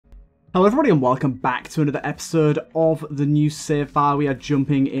Hello everybody and welcome back to another episode of the new save file. We are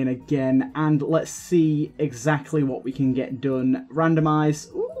jumping in again and let's see exactly what we can get done.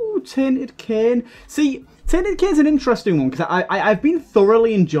 Randomize. Ooh, Tainted Cane. See, Tainted Cane's an interesting one because I've been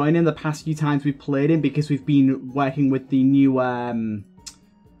thoroughly enjoying him the past few times we've played him because we've been working with the new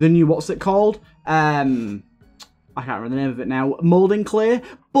what's it called? I can't remember the name of it now, molding clay,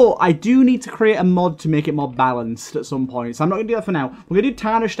 but I do need to create a mod to make it more balanced at some point, so I'm not going to do that for now. We're going to do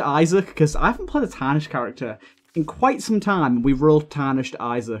Tarnished Isaac, because I haven't played a Tarnished character in quite some time. We've rolled Tarnished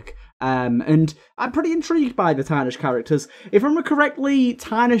Isaac, and I'm pretty intrigued by the Tarnished characters. If I remember correctly,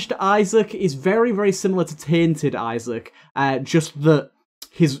 Tarnished Isaac is very, very similar to Tainted Isaac, just that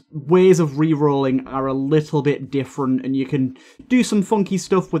his ways of re-rolling are a little bit different, and you can do some funky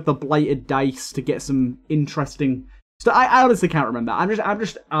stuff with the blighted dice to get some interesting stuff. I honestly can't remember. I'm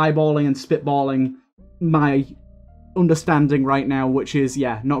just eyeballing and spitballing my understanding right now, which is,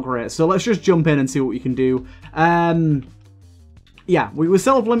 yeah, not great. So let's just jump in and see what we can do. Yeah, we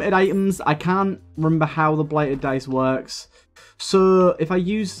still have limited items. I can't remember how the blighted dice works. So if I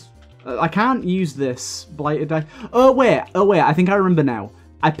use... I can't use this blighted dice. Oh wait, I think I remember now.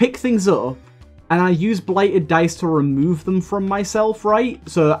 I pick things up, and I use blighted dice to remove them from myself, right?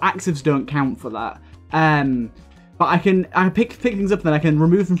 So actives don't count for that. But I pick things up, and then I can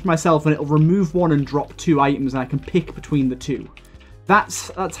remove them from myself, and it'll remove one and drop two items, and I can pick between the two. That's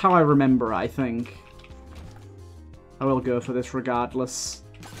how I remember it, I think. I will go for this regardless.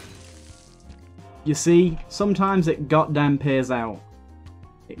 You see, sometimes it goddamn pays out.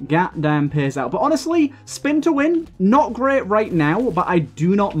 It goddamn pays out. But honestly, spin to win, not great right now, but I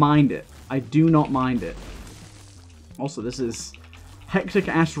do not mind it. I do not mind it. Also, this is hectic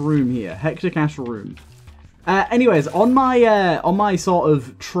ass room here. Hectic ass room. Anyways, on my sort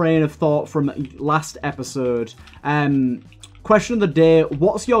of train of thought from last episode, question of the day: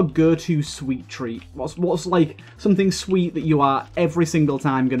 what's your go-to sweet treat? What's like something sweet that you are every single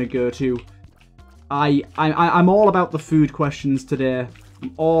time gonna go to? I'm all about the food questions today.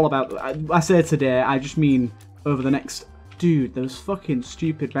 I'm all about... I say today, I just mean over the next... Dude, those fucking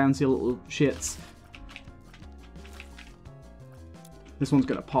stupid bouncy little shits. This one's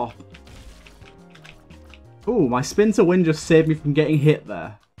gonna pop. Ooh, my spin to win just saved me from getting hit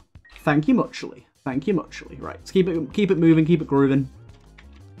there. Thank you muchly. Thank you muchly. Right, let's keep it moving, keep it grooving.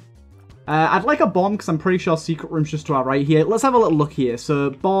 I'd like a bomb, because I'm pretty sure secret room's just to our right here. Let's have a little look here.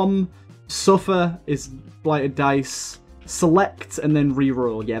 So, bomb, suffer is blighted dice... Select and then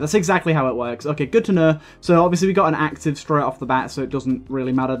reroll. Yeah, that's exactly how it works. Okay, good to know. So obviously we got an active straight off the bat, so it doesn't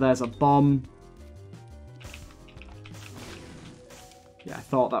really matter. There's a bomb. Yeah, I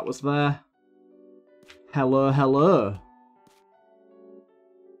thought that was there. Hello, hello.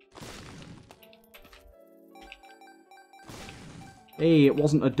 Hey, it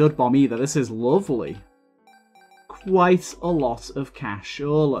wasn't a dud bomb either. This is lovely. Quite a lot of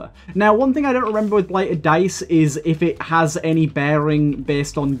cashola. Now, one thing I don't remember with blighted dice is if it has any bearing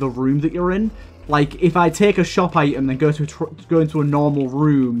based on the room that you're in. Like, if I take a shop item and then go into a normal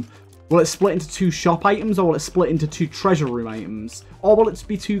room, will it split into two shop items, or will it split into two treasure room items? Or will it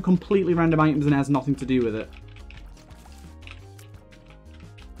be two completely random items and it has nothing to do with it?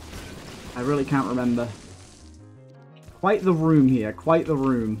 I really can't remember. Quite the room here, quite the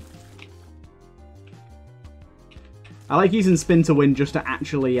room. I like using spin to win just to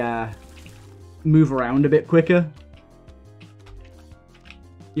actually move around a bit quicker.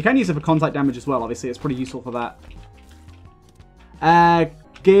 You can use it for contact damage as well, obviously. It's pretty useful for that.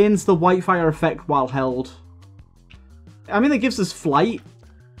 Gains the Whitefire effect while held. I mean, it gives us flight.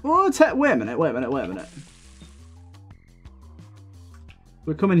 Oh, wait a minute.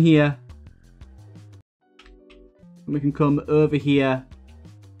 We're coming here. And we can come over here.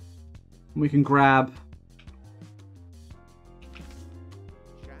 And we can grab...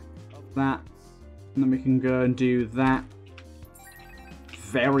 that, and then we can go and do that.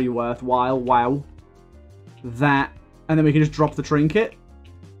 Very worthwhile, wow. That, and then we can just drop the trinket.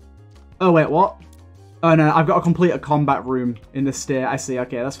 Oh wait, what? Oh no, I've got to complete a combat room in this state. I see,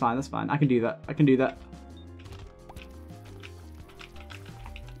 okay, that's fine, I can do that.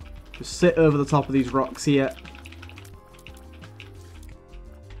 Just sit over the top of these rocks here.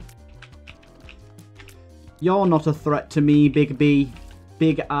 You're not a threat to me, Big B.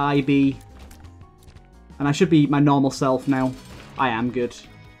 Big IB. And I should be my normal self now. I am good.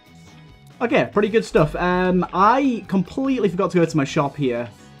 Okay, pretty good stuff. I completely forgot to go to my shop here.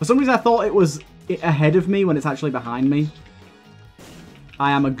 For some reason I thought it was ahead of me when it's actually behind me.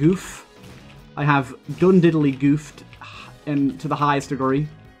 I am a goof. I have done diddly goofed and to the highest degree.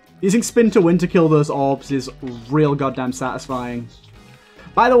 Using spin to win to kill those orbs is real goddamn satisfying.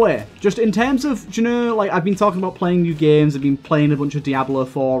 By the way, just in terms of, do you know, like, I've been talking about playing new games. I've been playing a bunch of Diablo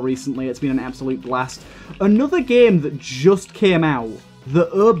 4 recently. It's been an absolute blast. Another game that just came out, that,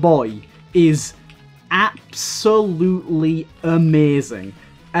 oh boy, is absolutely amazing.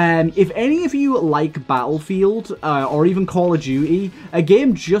 If any of you like Battlefield, or even Call of Duty, a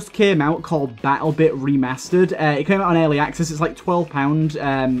game just came out called BattleBit Remastered. It came out on Early Access. It's like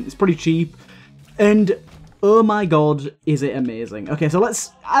 £12. It's pretty cheap. And oh my god, is it amazing. Okay, so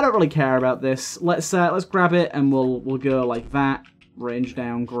I don't really care about this. Let's grab it and we'll go like that. Range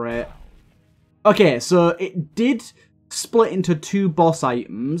down, great. Okay, so it did split into 2 boss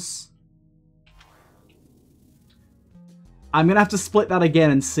items. I'm going to have to split that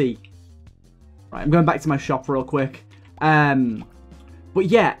again and see. Right, I'm going back to my shop real quick. But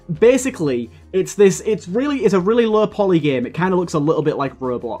yeah, basically, it's a really low poly game. It kind of looks a little bit like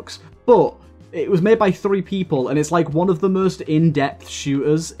Roblox. But it was made by 3 people, and it's like one of the most in-depth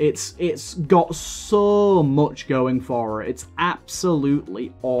shooters. It's got so much going for it. It's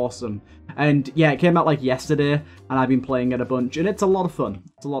absolutely awesome. And yeah, it came out like yesterday, and I've been playing it a bunch, and it's a lot of fun.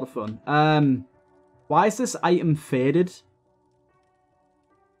 It's a lot of fun. Why is this item faded?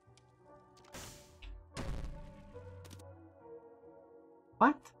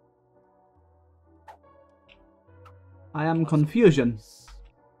 What? I am confusion.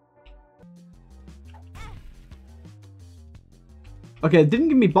 Okay, it didn't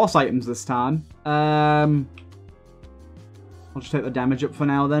give me boss items this time. I'll just take the damage up for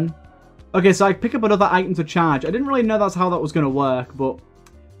now then. Okay, so I pick up another item to charge. I didn't really know that's how that was going to work, but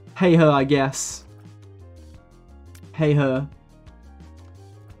hey her, I guess. Hey her.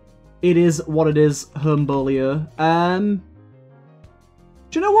 It is what it is, Humbolio.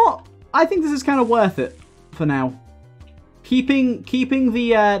 Do you know what? I think this is kind of worth it for now. Keeping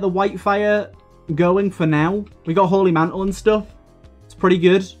the white fire going for now. We got Holy Mantle and stuff. It's pretty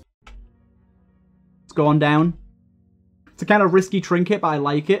good. It's gone down. It's a kind of risky trinket, but I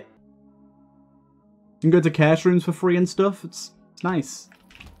like it. You can go to cash rooms for free and stuff. It's nice.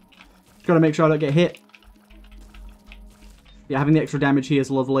 Got to make sure I don't get hit. Yeah, having the extra damage here is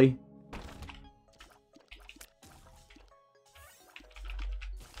lovely.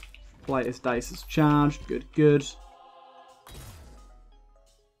 Lightest dice is charged. Good, good.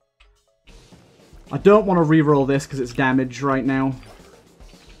 I don't want to reroll this because it's damage right now.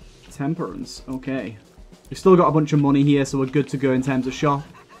 Temperance. Okay. We've still got a bunch of money here, so we're good to go in terms of shop.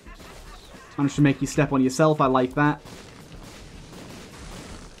 Managed to make you step on yourself. I like that.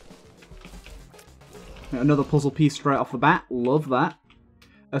 Another puzzle piece straight off the bat. Love that.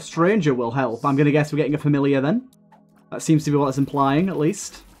 A stranger will help. I'm going to guess we're getting a familiar then. That seems to be what it's implying, at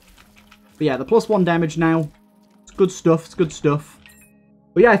least. But yeah, the +1 damage now. It's good stuff. It's good stuff.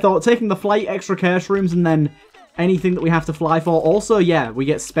 But yeah, I thought taking the flight, extra curse rooms, and then anything that we have to fly for. Also, yeah, we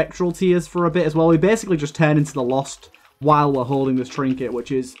get spectral tears for a bit as well. We basically just turn into the Lost while we're holding this trinket,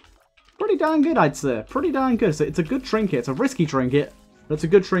 which is pretty darn good, I'd say. Pretty darn good. So it's a good trinket. It's a risky trinket, but it's a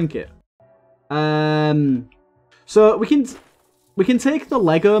good trinket. So we can take the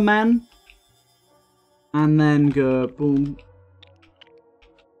Lego man and then go boom.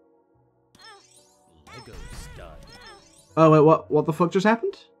 Lego stud. Oh wait, what the fuck just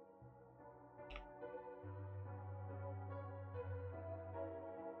happened?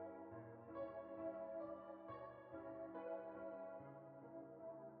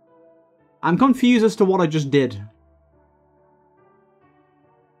 I'm confused as to what I just did.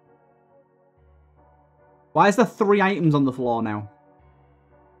 Why is there 3 items on the floor now?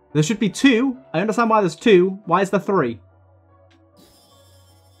 There should be 2. I understand why there's 2. Why is there 3?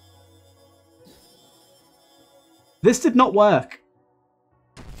 This did not work.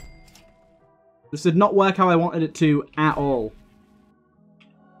 This did not work how I wanted it to at all.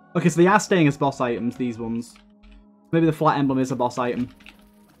 Okay, so they are staying as boss items, these ones. Maybe the flat emblem is a boss item.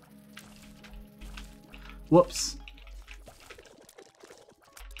 Whoops.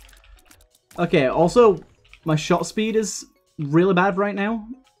 Okay, also, my shot speed is really bad right now.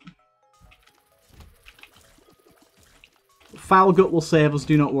 Foul Gut will save us,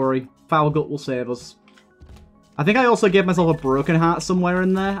 do not worry. Foul Gut will save us. I think I also gave myself a broken heart somewhere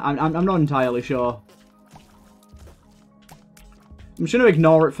in there. I'm not entirely sure. I'm just going to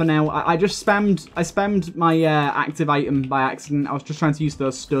ignore it for now. I spammed my active item by accident. I was just trying to use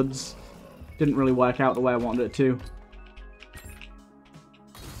those studs. Didn't really work out the way I wanted it to.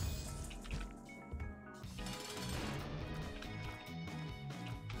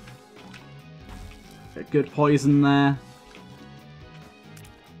 Get good poison there.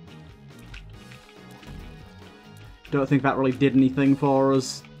 Don't think that really did anything for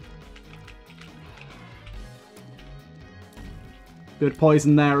us. Good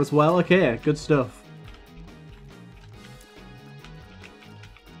poison there as well. Okay, good stuff.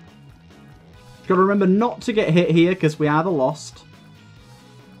 Gotta remember not to get hit here because we are the lost.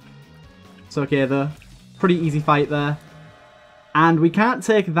 It's okay though. Pretty easy fight there. And we can't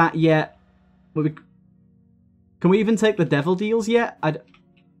take that yet. But can we even take the devil deals yet?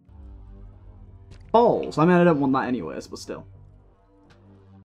 Balls. I mean, I don't want that anyways, but still.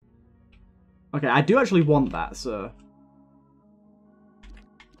 Okay, I do actually want that, so...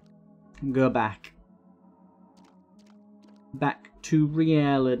 Go back. Back to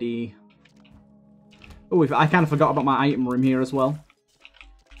reality. Oh, I kind of forgot about my item room here as well.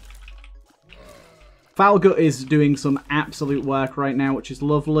 Foul Gut is doing some absolute work right now, which is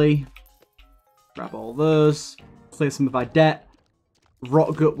lovely. Grab all those. Clear some of our debt.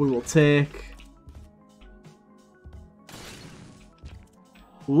 Rot Gut we will take.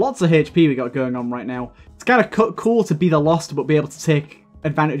 Lots of HP we got going on right now. It's kind of cool to be the lost, but be able to take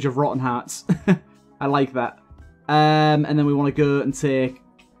advantage of Rotten Hearts. I like that. And then we want to go and take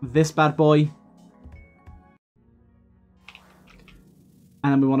this bad boy.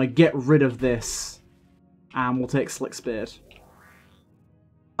 And then we want to get rid of this. And we'll take Slick Spade.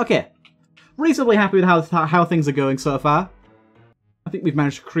 Okay. Reasonably happy with how things are going so far. I think we've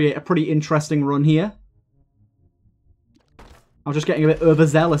managed to create a pretty interesting run here. I was just getting a bit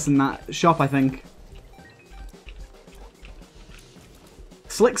overzealous in that shop, I think.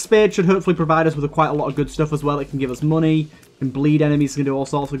 Slick Spade should hopefully provide us with quite a lot of good stuff as well. It can give us money, can bleed enemies, can do all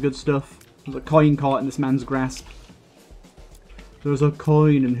sorts of good stuff. There's a coin caught in this man's grasp. There's a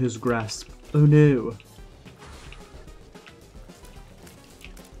coin in his grasp. Oh no.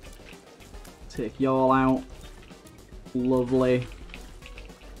 Take y'all out. Lovely.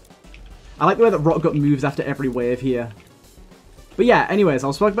 I like the way that Rot Gut moves after every wave here. But yeah, anyways, I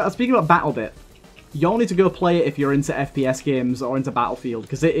was speaking about Battle Bit. Y'all need to go play it if you're into FPS games or into Battlefield,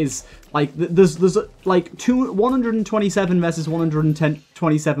 because it is, like, there's like 127 versus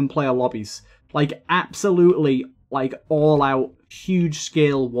 127 player lobbies. Like, absolutely, like, all-out,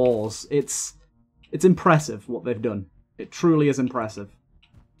 huge-scale wars. It's impressive what they've done. It truly is impressive.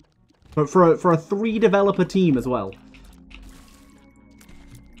 But for a 3-developer team as well.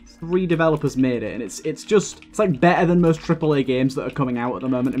 3 developers made it, and it's like better than most AAA games that are coming out at the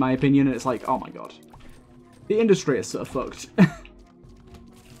moment, in my opinion, and it's like, oh my god. The industry is so fucked.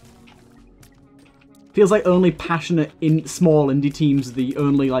 Feels like only passionate, small indie teams are the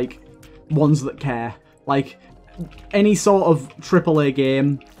only, like, ones that care. Like, any sort of AAA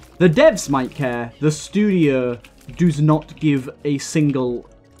game, the devs might care, the studio does not give a single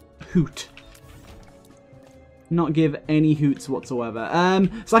hoot. Not give any hoots whatsoever.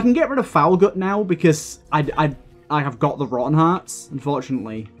 So I can get rid of Foul Gut now because I have got the Rotten Hearts,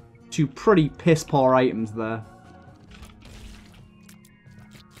 unfortunately. 2 pretty piss-poor items there.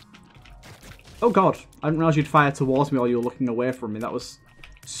 Oh god, I didn't realize you'd fire towards me while you were looking away from me. That was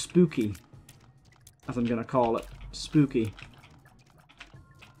spooky, as I'm gonna call it. Spooky.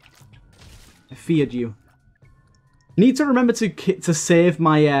 I feared you. Need to remember to save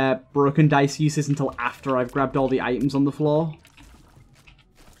my broken dice uses until after I've grabbed all the items on the floor.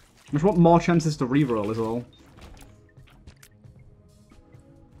 I just want more chances to reroll is all.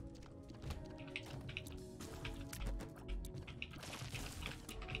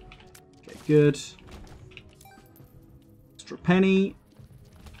 Okay, good. Extra penny.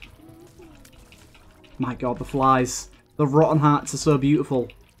 My god, the flies. The Rotten Hearts are so beautiful.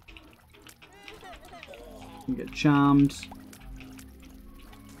 You get charmed.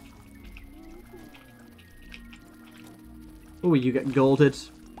 Oh, you get golded.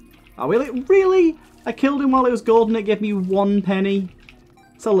 Oh, really? I killed him while it was gold and it gave me 1 penny?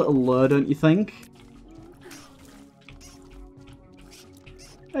 It's a little low, don't you think?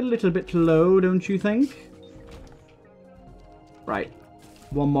 A little bit low, don't you think? Right.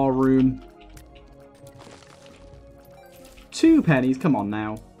 1 more room. 2 pennies, come on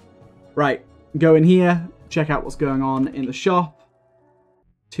now. Right, go in here. Check out what's going on in the shop.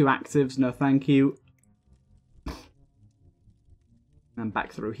 2 actives, no thank you. And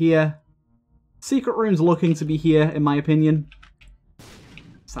back through here. Secret room's looking to be here, in my opinion.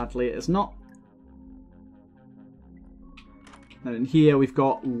 Sadly, it is not. And in here, we've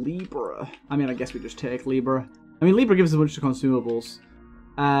got Libra. I mean, I guess we just take Libra. I mean, Libra gives us a bunch of consumables.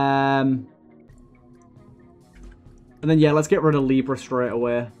 And then, yeah, let's get rid of Libra straight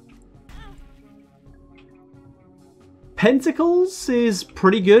away. Pentacles is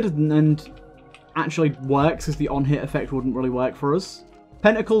pretty good and actually works, because the on-hit effect wouldn't really work for us.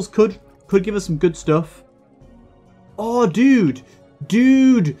 Pentacles could give us some good stuff. Oh, dude!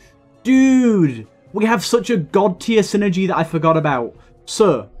 We have such a god tier synergy that I forgot about.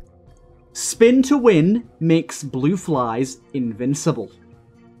 So, spin to win makes blue flies invincible.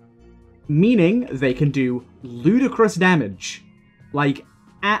 Meaning they can do ludicrous damage. Like,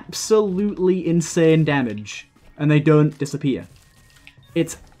 absolutely insane damage. And they don't disappear.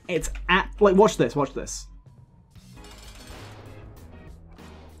 Like, watch this, watch this.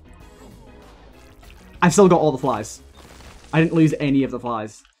 I've still got all the flies. I didn't lose any of the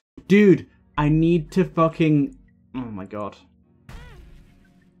flies. Dude, I need to fucking... Oh my god.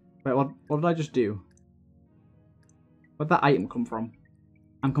 Wait, what did I just do? Where'd that item come from?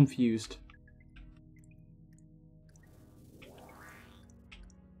 I'm confused.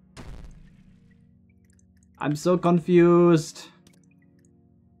 I'm so confused.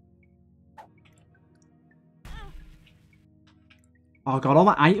 Oh god, all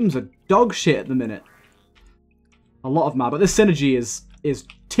my items are dog shit at the minute. A lot of them are, but this synergy is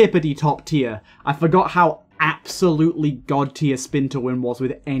tippity top tier. I forgot how absolutely god tier spin to win was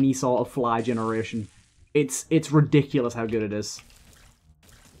with any sort of fly generation. It's ridiculous how good it is.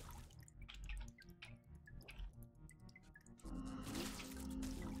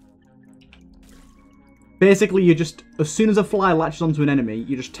 Basically, you just, as soon as a fly latches onto an enemy,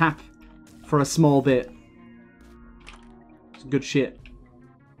 you just tap for a small bit. It's good shit.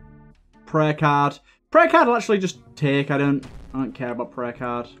 Prayer card. Prayer card I'll actually just take. I don't care about prayer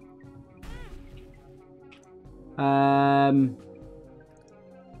card.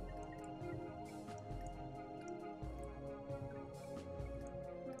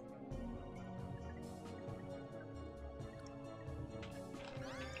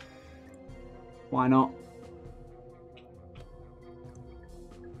 Why not?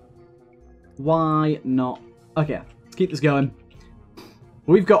 Why not? Okay, let's keep this going.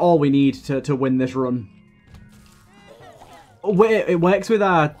 We've got all we need to win this run. Oh, wait, it works with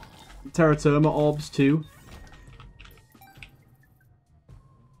our Teratoma orbs too.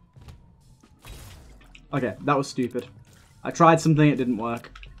 Okay, that was stupid. I tried something, it didn't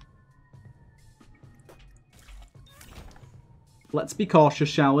work. Let's be cautious,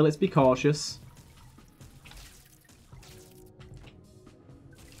 shall we? Let's be cautious.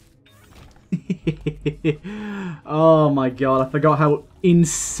 Oh my god, I forgot how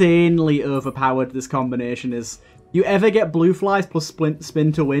insanely overpowered this combination is. You ever get blue flies plus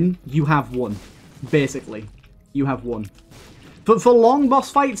spin to win, you have won. Basically, you have won. But for long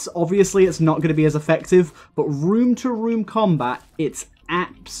boss fights, obviously it's not going to be as effective, but room-to-room combat, it's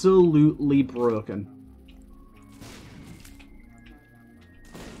absolutely broken.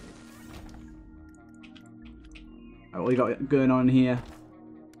 What we got going on here?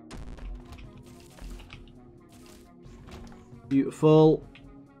 Beautiful.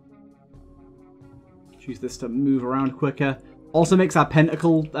 Use this to move around quicker. Also makes our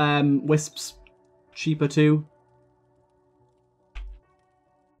pentacle wisps cheaper too.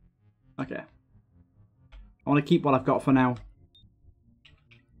 Okay. I want to keep what I've got for now.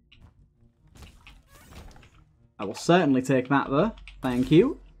 I will certainly take that though. Thank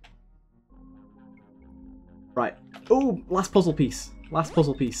you. Right. Oh, last puzzle piece. Last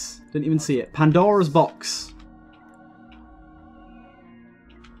puzzle piece. Didn't even see it. Pandora's box.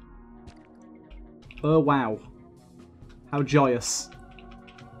 Oh, wow. How joyous.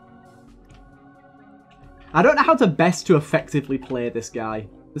 I don't know how to best to effectively play this guy.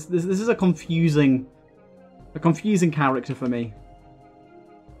 This is a confusing character for me.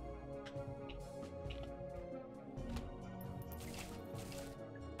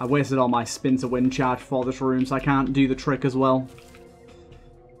 I wasted all my spin to win charge for this room, so I can't do the trick as well.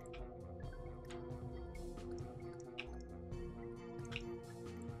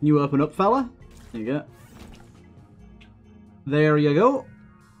 Can you open up, fella? There you go. There you go.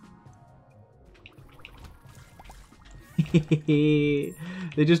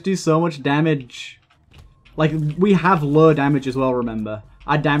 They just do so much damage. Like, we have low damage as well, remember.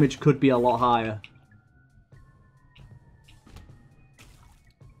 Our damage could be a lot higher.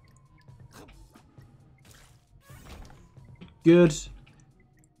 Good.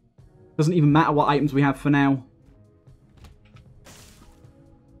 Doesn't even matter what items we have for now.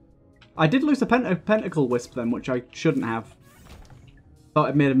 I did lose a pentacle wisp then, which I shouldn't have. Thought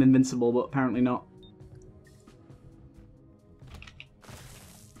it made him invincible, but apparently not.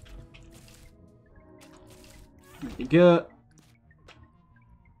 There you go.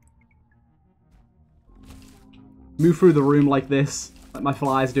 Move through the room like this. Let my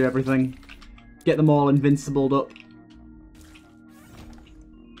flies do everything. Get them all invincibled up.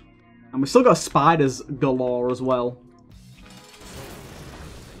 And we've still got spiders galore as well.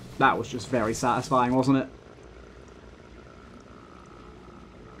 That was just very satisfying, wasn't it?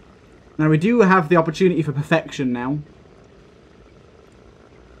 Now we do have the opportunity for perfection now.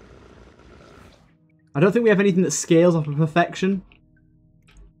 I don't think we have anything that scales off of perfection.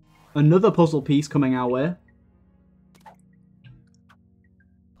 Another puzzle piece coming our way.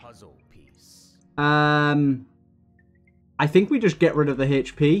 Puzzle piece. I think we just get rid of the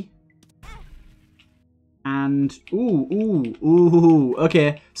HP. And, ooh.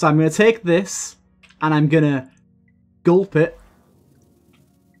 Okay, so I'm going to take this, and I'm going to gulp it.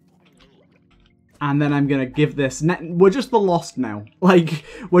 And then I'm going to give this... We're just the Lost now. Like,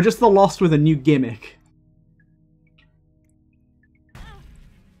 we're just the Lost with a new gimmick.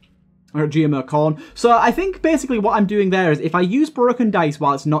 Or GMO corn. So I think basically what I'm doing there is if I use broken dice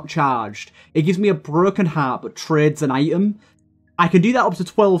while it's not charged, it gives me a broken heart but trades an item. I can do that up to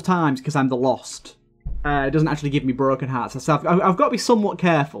 12 times because I'm the Lost. It doesn't actually give me broken hearts. So I've got to be somewhat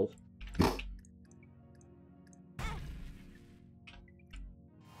careful.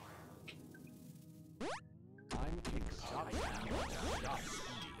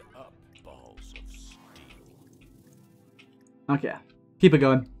 Okay, keep it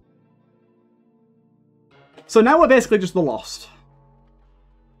going. So now we're basically just the Lost.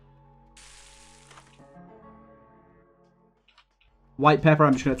 White pepper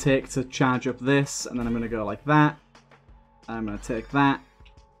I'm just going to take to charge up this, and then I'm going to go like that. And I'm going to take that.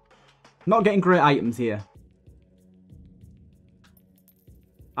 Not getting great items here.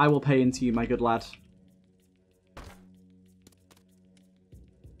 I will pay into you, my good lad.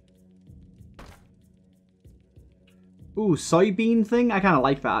 Ooh, soybean thing? I kind of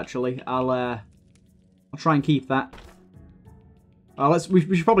like that, actually. I'll try and keep that.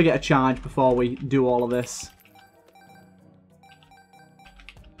 We should probably get a charge before we do all of this.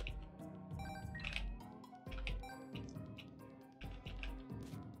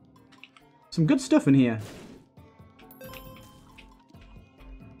 Some good stuff in here.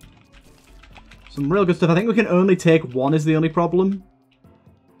 Some real good stuff. I think we can only take one is the only problem.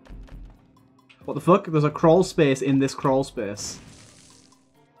 What the fuck? There's a crawl space in this crawl space.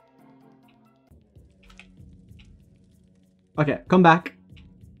 Okay, come back.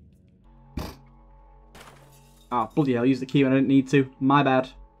 Oh, bloody hell, I used the key when I didn't need to. My bad.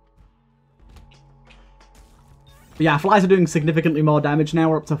 But yeah, flies are doing significantly more damage now.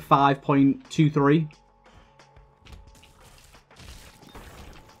 We're up to 5.23.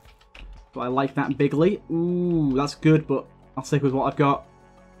 So I like that bigly. Ooh, that's good, but I'll stick with what I've got.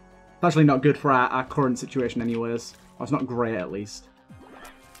 It's actually not good for our current situation anyways. Well, it's not great, at least.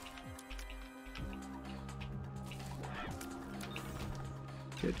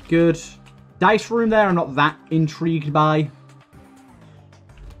 Good, good. Dice room there I'm not that intrigued by.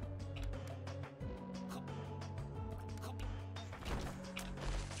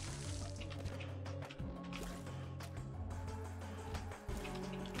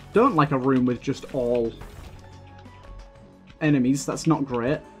 Don't like a room with just all enemies. That's not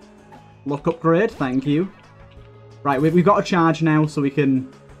great. Luck upgrade, thank you. Right, we've got a charge now, so we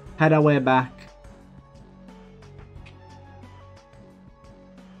can head our way back.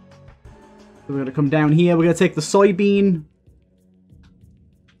 So we're going to come down here. We're going to take the soybean.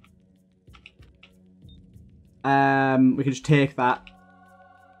 We can just take that.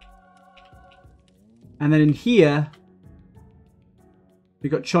 And then in here,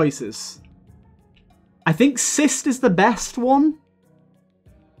 we've got choices. I think cyst is the best one.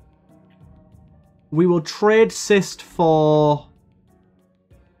 We will trade cyst for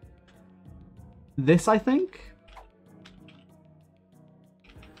this, I think.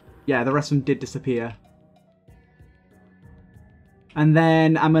 Yeah, the rest of them did disappear. And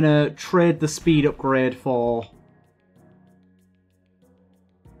then I'm going to trade the speed upgrade for...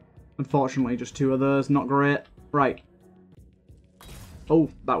 Unfortunately, just two of those. Not great. Right. Oh,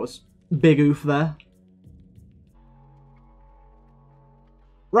 that was big oof there.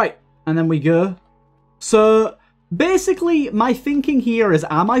 Right. And then we go. So, basically, my thinking here is,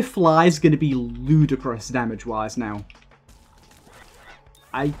 are my flies going to be ludicrous damage-wise now?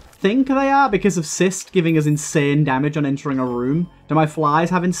 I think they are, because of cyst giving us insane damage on entering a room. Do my flies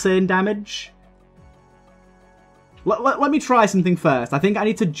have insane damage? Let me try something first. I think I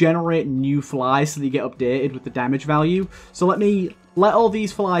need to generate new flies so they get updated with the damage value. So let all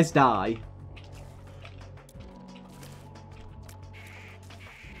these flies die.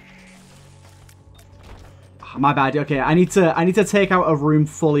 Oh, my bad. Okay, I need to take out a room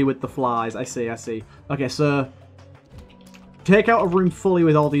fully with the flies. I see. Okay, so take out a room fully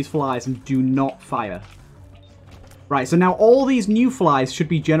with all these flies and do not fire. Right, so now all these new flies should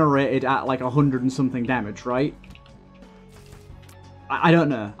be generated at like 100 and something damage, right? I don't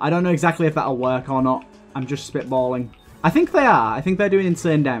know. I don't know exactly if that'll work or not. I'm just spitballing. I think they are. I think they're doing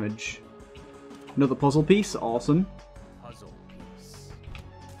insane damage. Another puzzle piece. Awesome. Puzzle piece.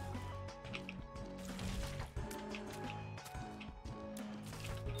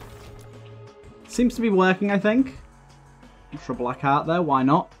 Seems to be working, I think. Extra black heart there. Why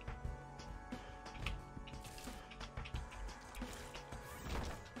not?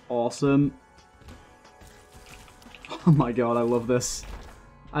 Awesome. Oh my god, I love this.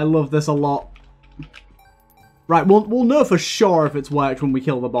 I love this a lot. Right, we'll know for sure if it's worked when we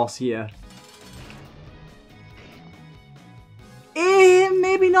kill the boss here.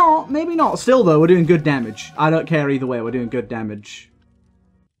 Maybe not. Maybe not. Still, though, we're doing good damage. I don't care either way. We're doing good damage.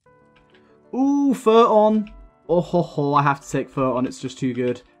 Ooh, Photon. Oh, ho, ho. I have to take Photon. It's just too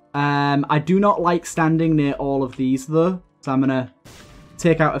good. I do not like standing near all of these, though. So I'm going to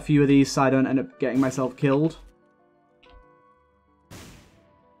take out a few of these so I don't end up getting myself killed.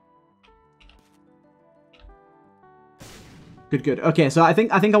 Good, good. Okay, so I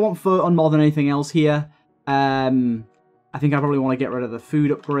think I want Photon more than anything else here. I think I probably want to get rid of the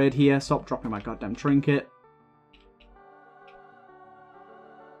food upgrade here. Stop dropping my goddamn trinket.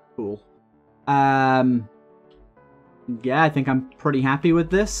 Cool. Yeah, I think I'm pretty happy with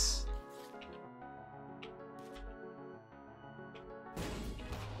this.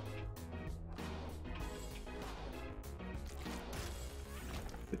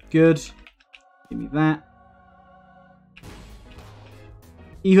 Good. Give me that.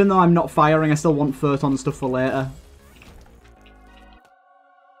 Even though I'm not firing, I still want Photon and stuff for later.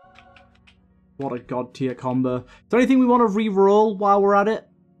 What a god tier combo. Is there anything we want to re-roll while we're at it?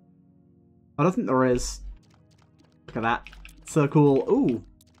 I don't think there is. Look at that. So cool. Ooh.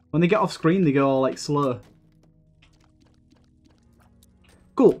 When they get off screen, they go all, like, slow.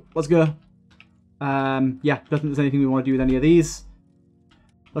 Cool. Let's go. Yeah, don't think there's anything we want to do with any of these.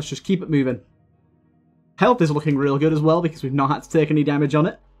 Let's just keep it moving. Health is looking real good as well because we've not had to take any damage on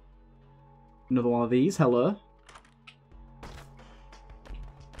it. Another one of these. Hello.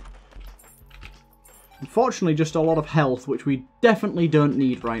 Unfortunately, just a lot of health, which we definitely don't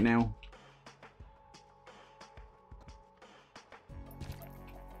need right now.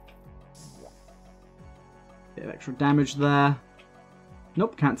 Bit of extra damage there.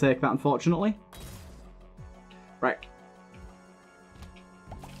 Nope, can't take that, unfortunately. Right.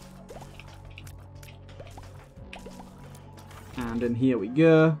 And in here we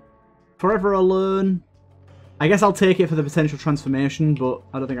go. Forever Alone. I guess I'll take it for the potential transformation, but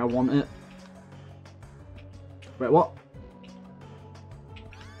I don't think I want it. Wait, what?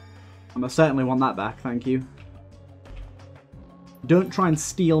 I most certainly want that back, thank you. Don't try and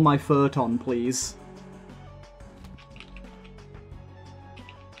steal my Photon, please.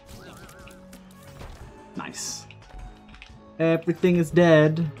 Nice. Everything is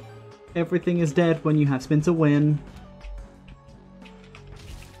dead. Everything is dead when you have spin to win.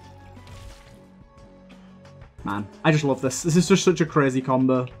 Man, I just love this. This is just such a crazy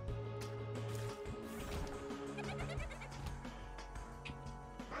combo.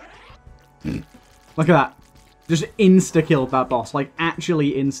 Look at that. Just insta-killed that boss. Like,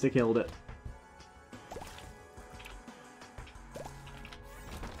 actually insta-killed it.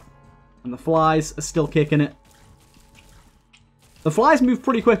 And the flies are still kicking it. The flies move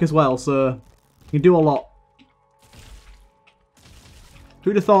pretty quick as well, so you can do a lot.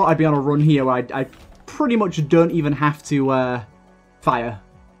 Who'd have thought I'd be on a run here where I pretty much don't even have to fire.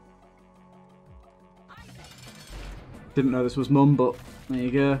 Didn't know this was Mum, but there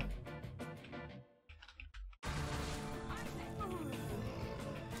you go.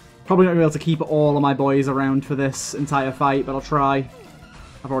 Probably not going to be able to keep all of my boys around for this entire fight, but I'll try.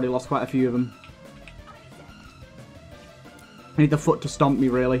 I've already lost quite a few of them. I need the foot to stomp me,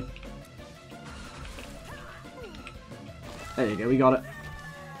 really. There you go, we got it.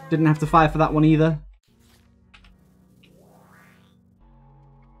 Didn't have to fire for that one either.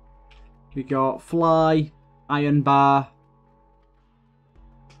 We got Fly, Iron Bar.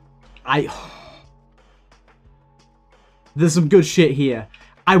 There's some good shit here.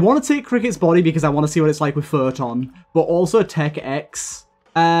 I want to take Cricket's body because I want to see what it's like with Photon, but also Tech X.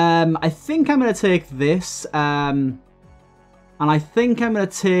 I think I'm going to take this, and I think I'm going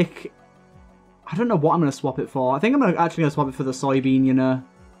to take... I don't know what I'm going to swap it for. I think I'm actually going to swap it for the soybean, you know.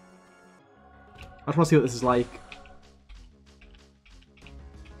 I just want to see what this is like.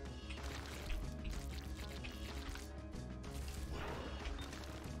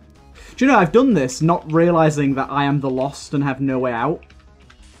 Do you know, I've done this not realizing that I am the lost and have no way out.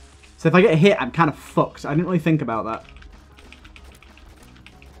 So if I get hit, I'm kind of fucked. I didn't really think about that.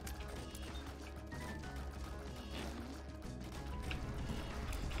 It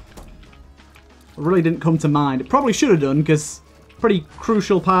really didn't come to mind. It probably should have done, because pretty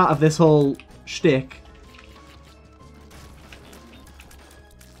crucial part of this whole shtick.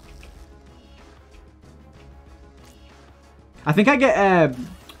 I think I get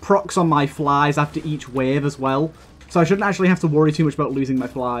procs on my flies after each wave as well. So I shouldn't actually have to worry too much about losing my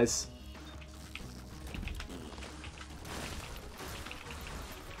flies.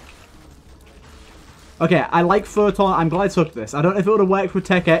 Okay, I like Photon. I'm glad I took this. I don't know if it would have worked with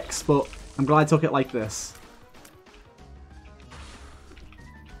Tech X, but I'm glad I took it like this.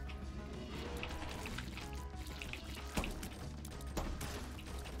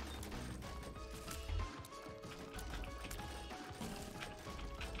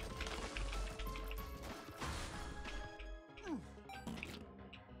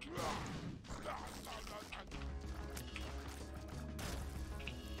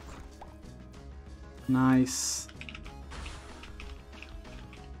 Nice.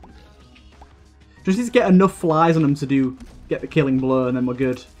 Just need to get enough flies on them to get the killing blow, and then we're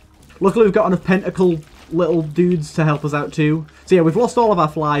good. Luckily, we've got enough pentacle little dudes to help us out too. So yeah, we've lost all of our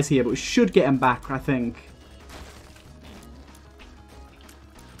flies here, but we should get them back, I think.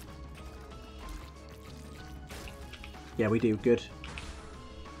 Yeah, we do. Good.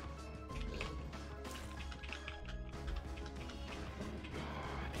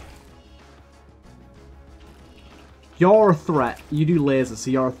 You're a threat. You do lasers, so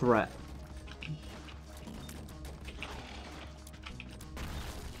you're a threat.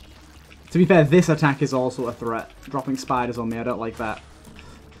 To be fair, this attack is also a threat. Dropping spiders on me, I don't like that.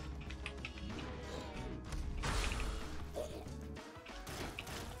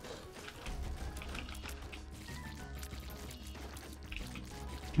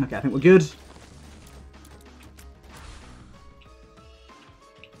 Okay, I think we're good.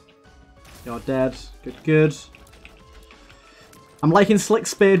 You're dead. Good, good. I'm liking Slick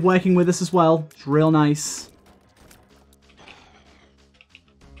Spade working with us as well. It's real nice.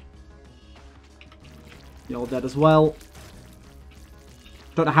 You're dead as well.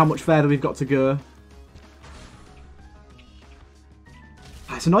 Don't know how much further we've got to go.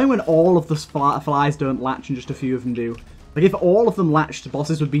 It's annoying when all of the flies don't latch and just a few of them do. Like, if all of them latched,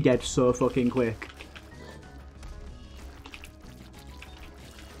 bosses would be dead so fucking quick.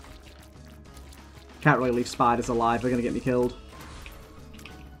 Can't really leave spiders alive. They're going to get me killed.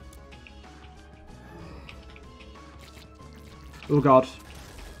 Oh god.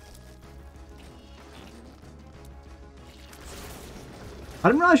 I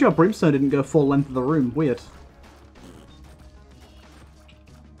didn't realise your brimstone didn't go full length of the room. Weird.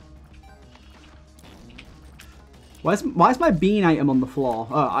 Why is my bean item on the floor?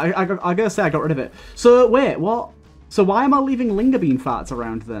 Oh, I gotta say I got rid of it. So, wait, what? So why am I leaving linger bean farts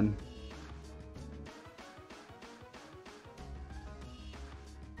around then?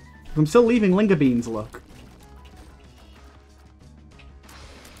 I'm still leaving linger beans, look.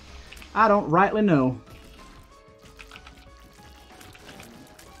 I don't rightly know.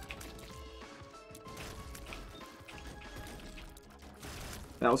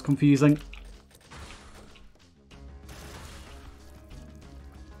 That was confusing.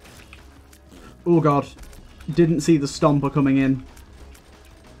 Oh god. Didn't see the stomper coming in.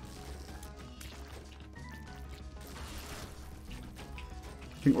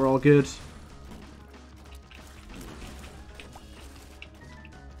 I think we're all good.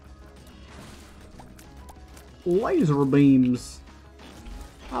 Laser beams.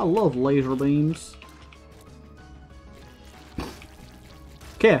 I love laser beams.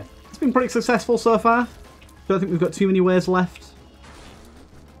 Okay, it's been pretty successful so far. Don't think we've got too many ways left.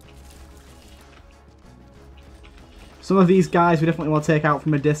 Some of these guys we definitely want to take out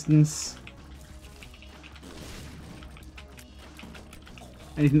from a distance.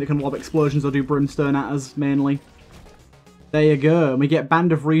 Anything that can lob explosions or do brimstone at us, mainly. There you go. And we get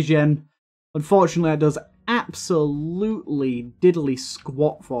Band of Regen. Unfortunately, that does absolutely diddly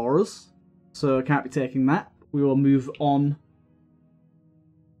squat for us. So I can't be taking that. We will move on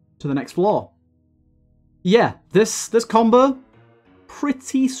to the next floor. Yeah, this combo,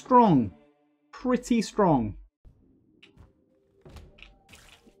 pretty strong. Pretty strong.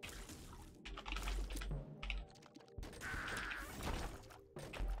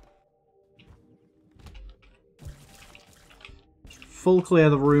 Full clear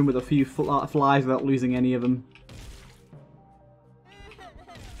the room with a few flies without losing any of them.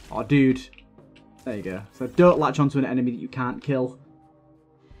 Oh, dude. There you go. So don't latch onto an enemy that you can't kill.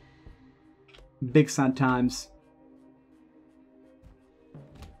 Big sad times.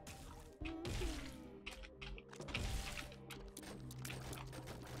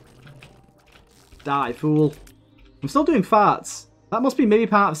 Die, fool. I'm still doing farts. That must be maybe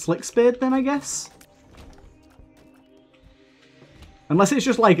part of Slick Spade then, I guess? Unless it's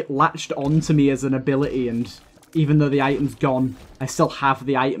just, like, latched onto me as an ability, and even though the item's gone, I still have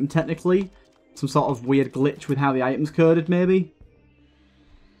the item, technically. Some sort of weird glitch with how the item's coded, maybe.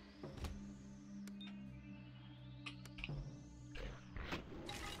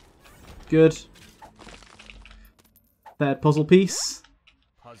 Good. Third puzzle piece.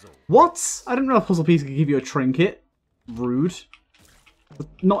 What? I didn't know a puzzle piece could give you a trinket. Rude.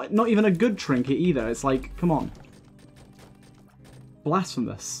 Not even a good trinket either. It's like, come on.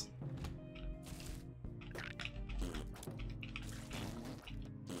 Blasphemous.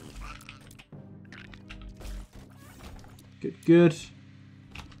 Good, good.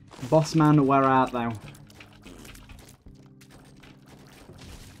 Boss man, where art thou?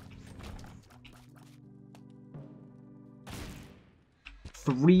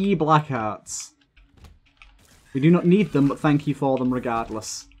 Three black hearts. We do not need them, but thank you for them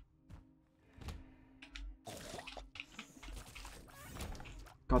regardless.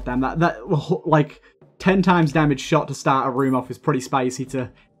 God damn, that like 10 times damage shot to start a room off is pretty spicy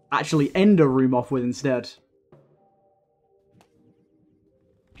to actually end a room off with instead.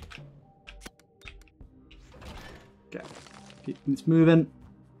 Okay, keep this moving.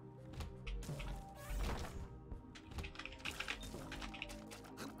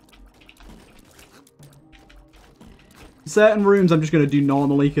 Certain rooms I'm just going to do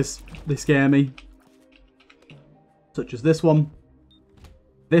normally because they scare me. Such as this one.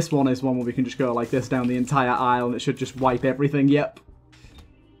 This one is one where we can just go like this down the entire aisle and it should just wipe everything. Yep.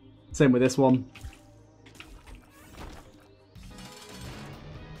 Same with this one.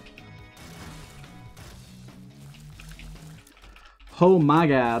 Oh my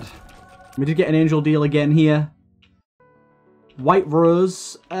god. We did get an angel deal again here. White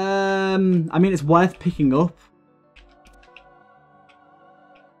rose. I mean, it's worth picking up.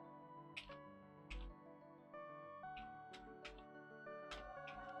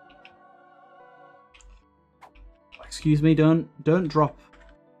 Excuse me, don't drop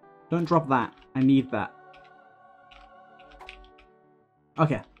that. I need that.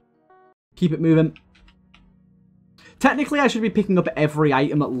 Okay. Keep it moving. Technically, I should be picking up every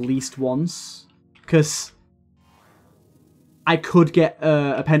item at least once, because I could get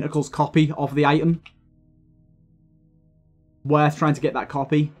a Pentacles copy of the item. Worth trying to get that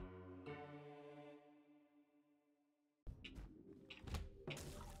copy.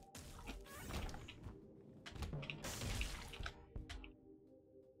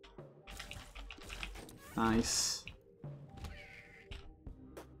 Nice.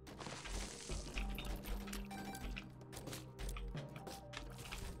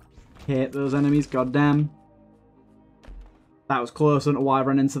 Hate those enemies, goddamn. That was close. I don't know why I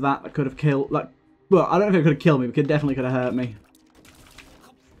ran into that. That could have killed. Like, well, I don't know if it could have killed me, but it definitely could have hurt me.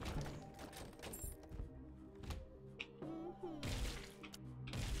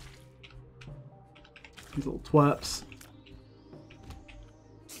 These little twerps.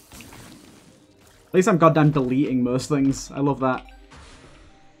 At least I'm goddamn deleting most things. I love that.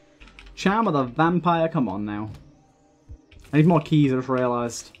 Charm of the Vampire. Come on now. I need more keys, I just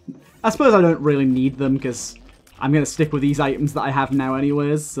realised. I suppose I don't really need them, because I'm going to stick with these items that I have now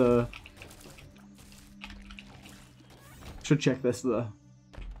anyways, so... Should check this, though.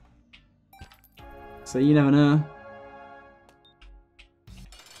 So you never know.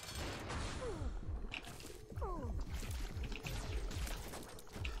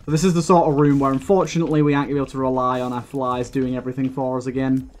 But this is the sort of room where, unfortunately, we aren't going to be able to rely on our flies doing everything for us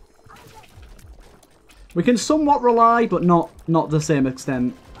again. We can somewhat rely, but not the same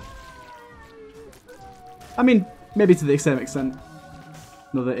extent. I mean, maybe to the same extent.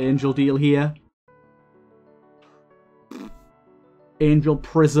 Another angel deal here. Angel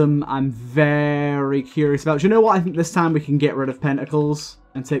Prism, I'm very curious about. Do you know what? I think this time we can get rid of Pentacles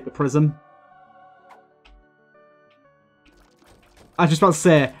and take the Prism. I was just about to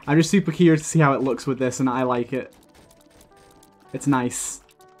say, I'm just super curious to see how it looks with this, and I like it. It's nice.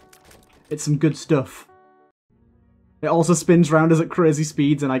 It's some good stuff. It also spins round us at crazy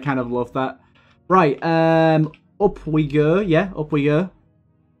speeds, and I kind of love that. Right, up we go. Yeah, up we go.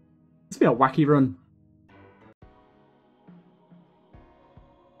 It's been a wacky run.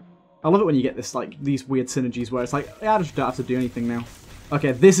 I love it when you get this, like, these weird synergies where it's like, yeah, I just don't have to do anything now.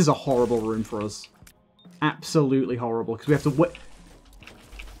 Okay, this is a horrible room for us. Absolutely horrible, because we have to wait.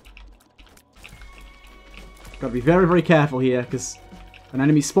 Gotta be very, very careful here, because an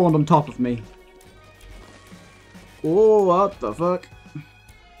enemy spawned on top of me. Oh, what the fuck?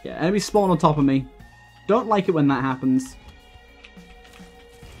 Yeah, enemy spawn on top of me. Don't like it when that happens.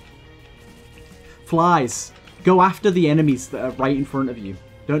 Flies. Go after the enemies that are right in front of you.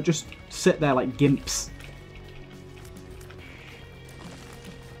 Don't just sit there like gimps.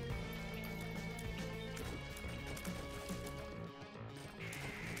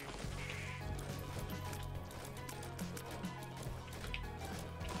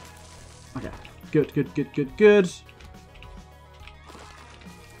 Okay. Good, good, good, good, good.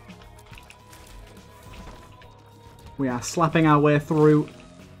 We are slapping our way through.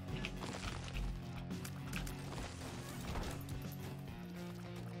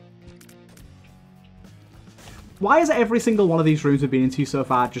 Why is every single one of these rooms we've been into so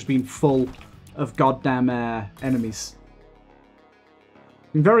far just been full of goddamn enemies?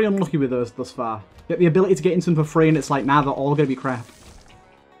 Been very unlucky with those thus far. Get the ability to get into them for free and it's like, nah, they're all going to be crap.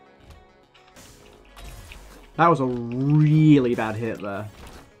 That was a really bad hit there.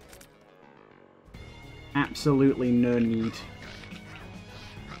 Absolutely no need.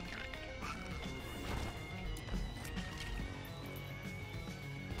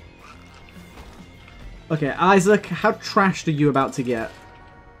 Okay, Isaac, how trashed are you about to get?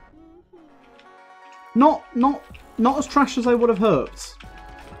 Not as trashed as I would have hoped.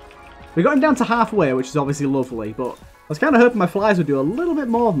 We got him down to halfway, which is obviously lovely, but I was kind of hoping my flies would do a little bit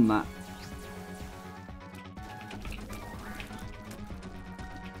more than that.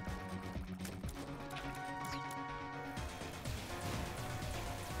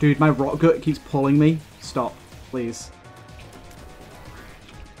 Dude, my rock gut keeps pulling me. Stop, please.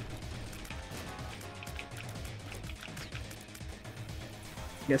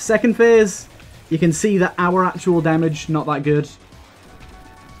 Yeah, second phase, you can see that our actual damage, not that good.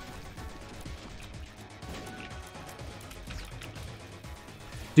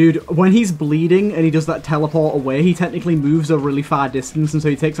 Dude, when he's bleeding and he does that teleport away, he technically moves a really far distance, and so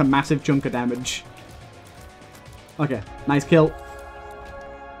he takes a massive chunk of damage. Okay, nice kill.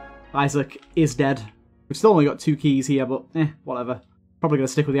 Isaac is dead. We've still only got 2 keys here, but whatever. Probably going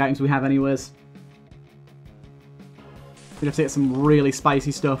to stick with the items we have anyways. We'd have to get some really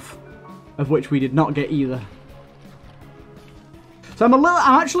spicy stuff, of which we did not get either. So I'm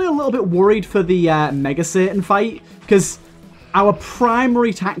actually a little bit worried for the Mega Satan fight, because our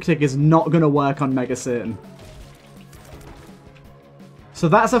primary tactic is not going to work on Mega Satan. So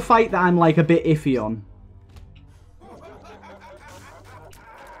that's a fight that I'm like a bit iffy on.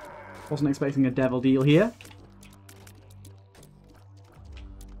 Wasn't expecting a devil deal here.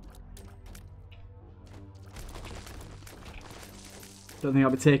 Don't think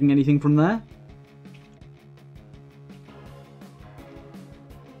I'll be taking anything from there.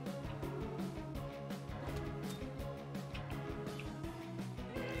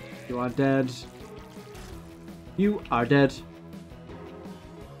 You are dead. You are dead.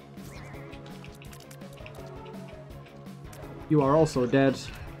 You are also dead.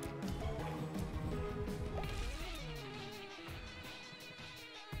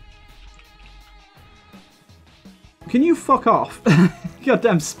 Can you fuck off?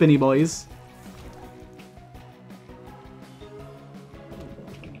 Goddamn spinny boys.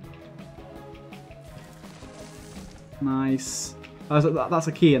 Nice. That's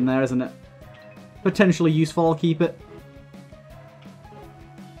a key in there, isn't it? Potentially useful, I'll keep it.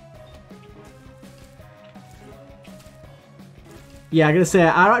 Yeah, I'm going to say,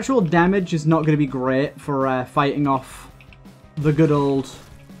 our actual damage is not going to be great for fighting off the good old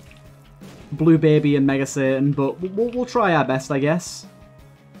Blue Baby and Mega Satan, but we'll try our best, I guess.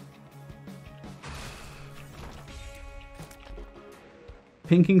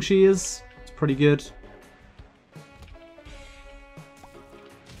 Pinking Shears, it's pretty good.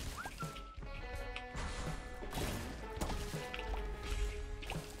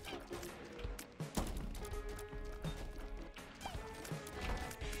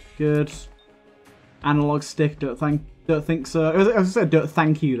 Good. Analog stick, don't think so. I was going to say don't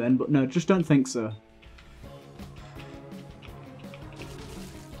thank you then, but no, just don't think so.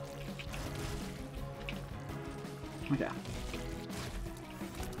 Okay.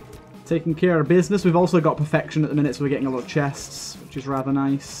 Taking care of business. We've also got perfection at the minute, so we're getting a lot of chests, which is rather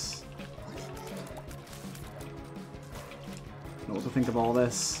nice. Don't know what to think of all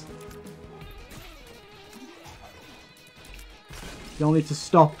this. You'll need to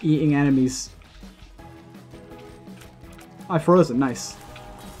stop eating enemies. I frozen, nice.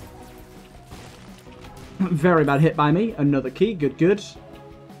 Very bad hit by me. Another key, good, good.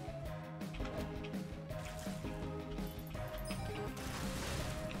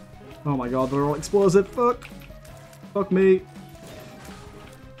 Oh my god, they're all explosive. Fuck. Fuck me.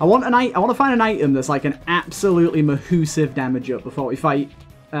 I want to find an item that's like an absolutely mahoosive damage up before we fight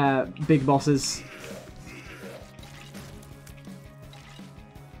big bosses.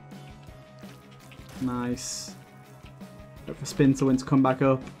 Nice. Wait for Spin to win to come back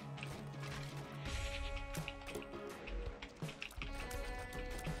up.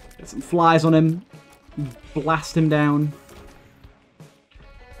 Get some flies on him. Blast him down.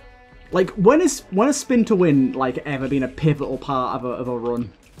 Like, when has Spin to win like ever been a pivotal part of a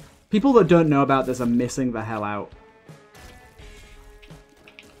run? People that don't know about this are missing the hell out.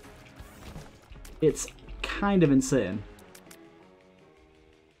 It's kind of insane.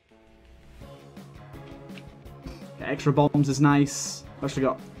 Okay, extra bombs is nice. I've actually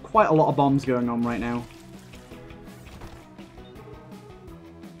got quite a lot of bombs going on right now.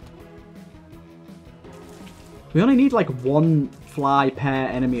 We only need like one fly per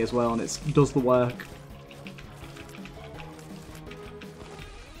enemy as well, and it does the work.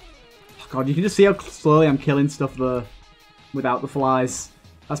 Oh god, you can just see how slowly I'm killing stuff though, without the flies.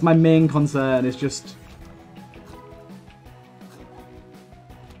 That's my main concern, is just...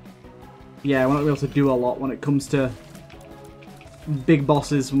 yeah, we're not able to do a lot when it comes to big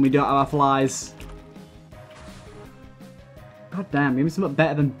bosses when we don't have our flies. God damn, give me something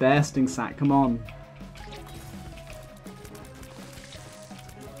better than Bursting Sack, come on.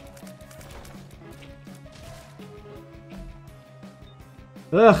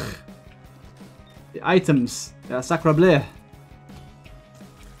 Ugh! The items, they're sacre bleu.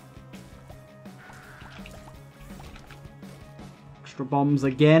 Extra bombs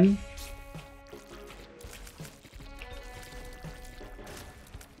again.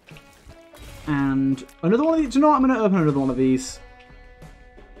 And another one of these. Do you know what? I'm going to open another one of these.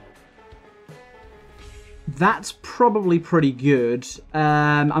 That's probably pretty good.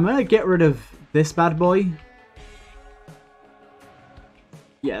 I'm going to get rid of this bad boy.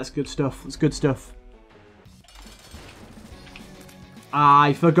 Yeah, that's good stuff. That's good stuff.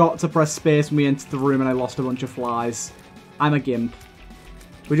 I forgot to press space when we entered the room and I lost a bunch of flies. I'm a gimp.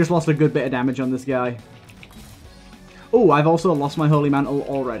 We just lost a good bit of damage on this guy. Oh, I've also lost my Holy Mantle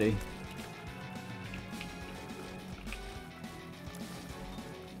already.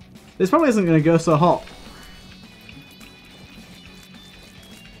 This probably isn't going to go so hot.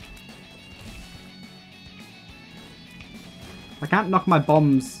 I can't knock my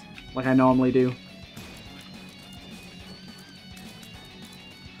bombs like I normally do.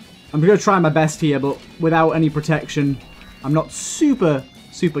 I'm going to try my best here, but without any protection, I'm not super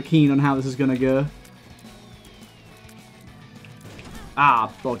keen on how this is going to go.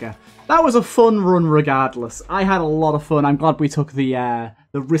 Ah, bugger. That was a fun run regardless. I had a lot of fun. I'm glad we took the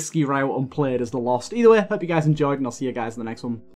risky route and played as the Lost. Either way, hope you guys enjoyed, and I'll see you guys in the next one.